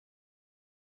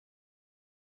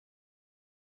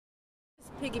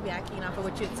piggybacking off of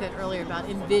what you had said earlier about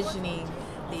envisioning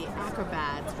the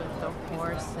acrobats with the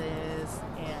horses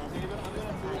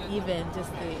and even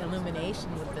just the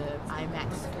illumination with the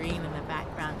IMAX screen in the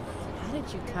background, how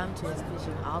did you come to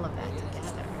envision all of that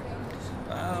together?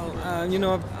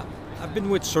 Well, I've been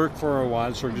with Cirque for a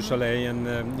while, Cirque du Soleil,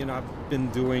 and I've been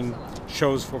doing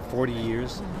shows for 40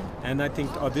 years, and I think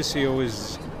Odysseo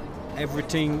is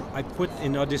everything I put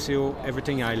in Odysseo,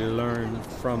 everything I learned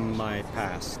from my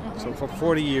past. So for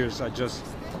 40 years, I just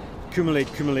accumulate,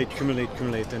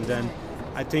 and then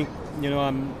I think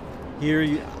I'm here.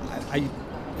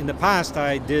 In the past,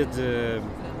 I did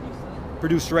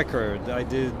produce record, I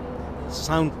did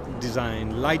sound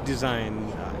design, light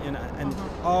design, and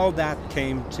all that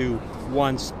came to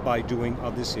once by doing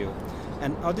Odysseo.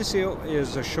 And Odysseo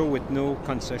is a show with no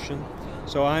concession,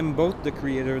 so I'm both the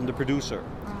creator and the producer.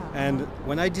 And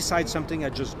when I decide something, I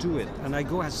just do it, and I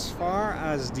go as far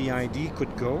as the idea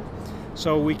could go.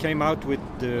 So we came out with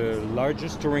the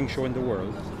largest touring show in the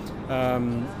world,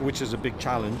 which is a big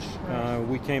challenge.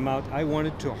 We came out, I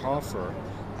wanted to offer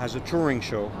as a touring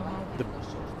show the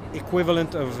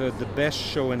equivalent of the best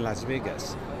show in Las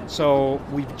Vegas. So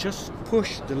we've just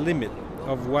pushed the limit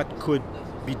of what could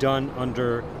be done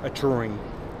under a touring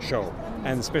show,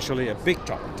 and especially a big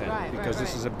top tent, because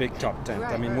this is a big top tent.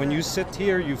 I mean, when you sit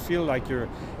here, you feel like you're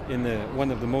in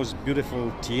one of the most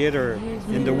beautiful theater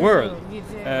in the world.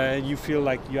 You feel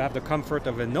like you have the comfort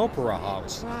of an opera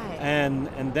house,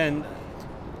 and then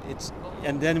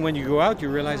when you go out, you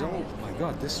realize, oh my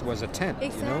God, this was a tent,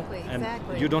 and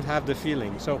you don't have the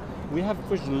feeling. So we have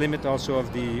pushed the limit also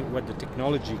of what the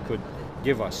technology could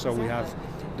give us. So we have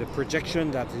the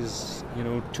projection that is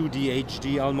 2D,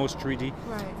 HD, almost 3D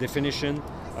definition,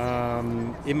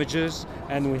 images,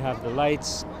 and we have the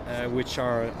lights, which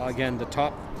are again the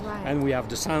top, and we have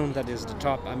the sound that is the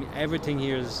top. I mean, everything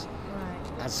here is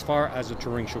as far as a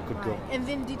touring show could go. And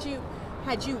then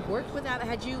had you worked with that?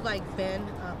 Had you been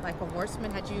like a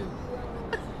horseman? Had you?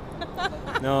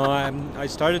 No, I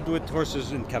started with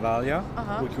horses in Cavalia.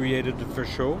 We created the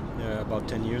first show about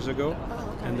 10 years ago,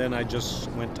 and then I just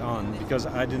went on because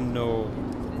I didn't know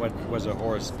what was a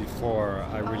horse before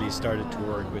I really started to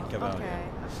work with Cavalia.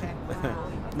 Okay.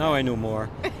 Now I know more.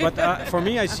 But for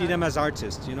me, I see them as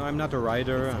artists. I'm not a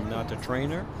rider, I'm not a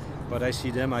trainer, but I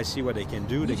see them, I see what they can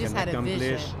do, they can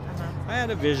accomplish. I had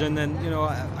a vision, and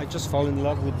I just fall in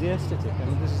love with the aesthetic. I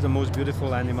mean, this is the most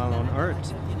beautiful animal on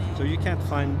earth. So you can't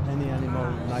find any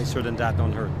animal nicer than that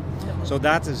on earth. So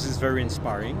that is very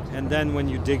inspiring. And then when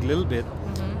you dig a little bit,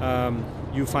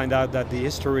 you find out that the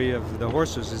history of the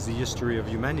horses is the history of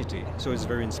humanity. So it's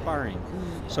very inspiring.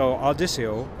 So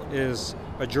Odysseo is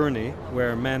a journey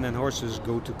where men and horses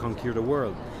go to conquer the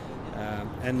world.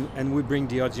 And we bring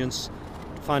the audience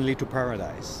finally to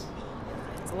paradise.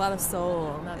 It's a lot of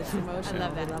soul, a lot of emotion. I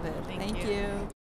love that. I love it. Thank you.